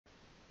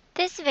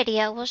This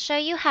video will show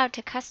you how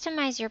to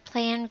customize your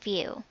plan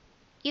view.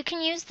 You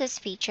can use this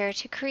feature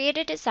to create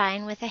a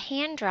design with a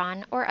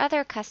hand-drawn or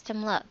other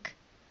custom look.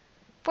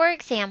 For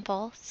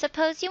example,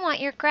 suppose you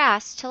want your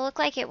grass to look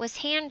like it was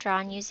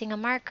hand-drawn using a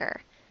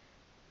marker.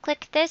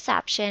 Click this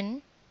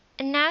option,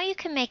 and now you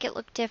can make it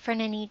look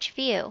different in each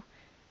view.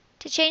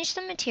 To change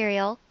the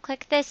material,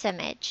 click this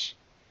image.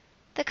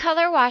 The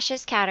Color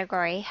Washes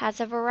category has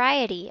a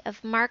variety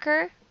of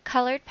marker,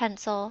 colored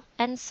pencil,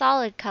 and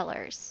solid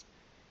colors.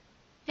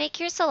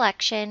 Make your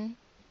selection,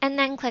 and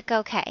then click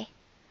OK.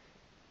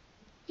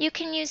 You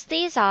can use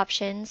these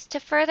options to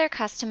further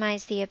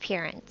customize the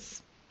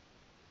appearance.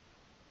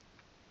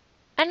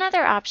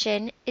 Another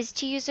option is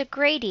to use a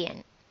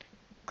gradient.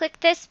 Click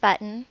this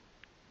button,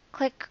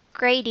 click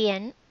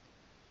Gradient,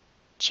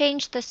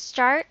 change the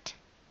start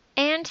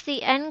and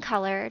the end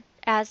color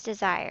as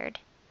desired.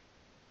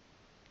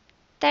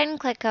 Then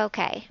click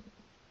OK.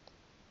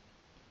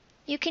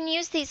 You can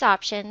use these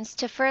options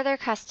to further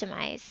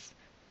customize.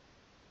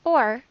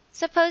 Or,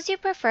 suppose you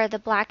prefer the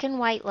black and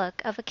white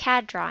look of a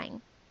CAD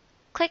drawing.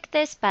 Click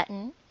this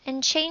button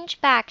and change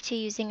back to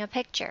using a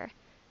picture.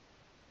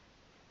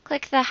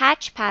 Click the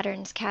Hatch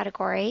Patterns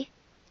category.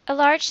 A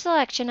large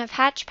selection of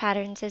hatch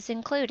patterns is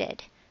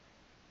included.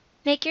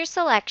 Make your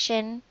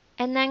selection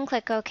and then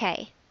click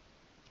OK.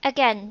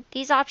 Again,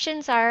 these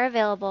options are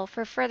available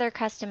for further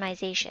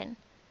customization.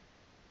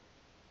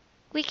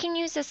 We can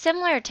use a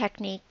similar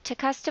technique to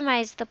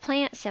customize the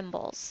plant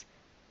symbols.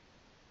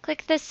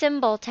 Click the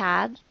Symbol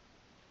tab.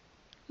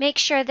 Make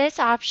sure this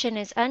option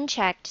is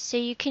unchecked so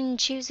you can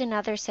choose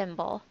another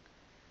symbol.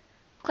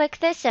 Click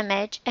this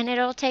image and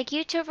it'll take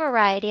you to a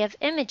variety of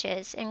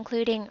images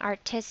including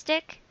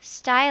artistic,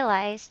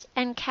 stylized,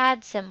 and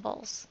CAD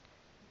symbols.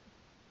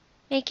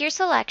 Make your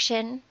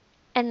selection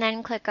and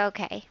then click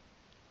OK.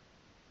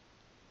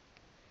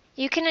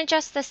 You can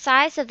adjust the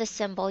size of the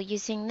symbol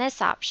using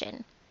this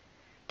option.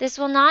 This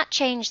will not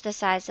change the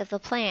size of the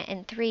plant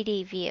in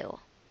 3D view.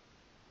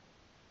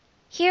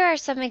 Here are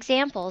some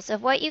examples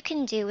of what you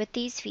can do with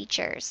these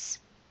features.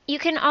 You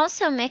can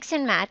also mix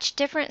and match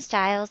different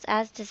styles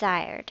as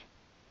desired.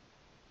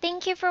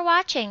 Thank you for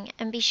watching,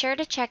 and be sure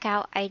to check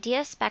out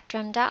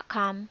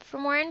ideaspectrum.com for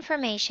more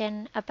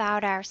information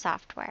about our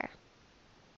software.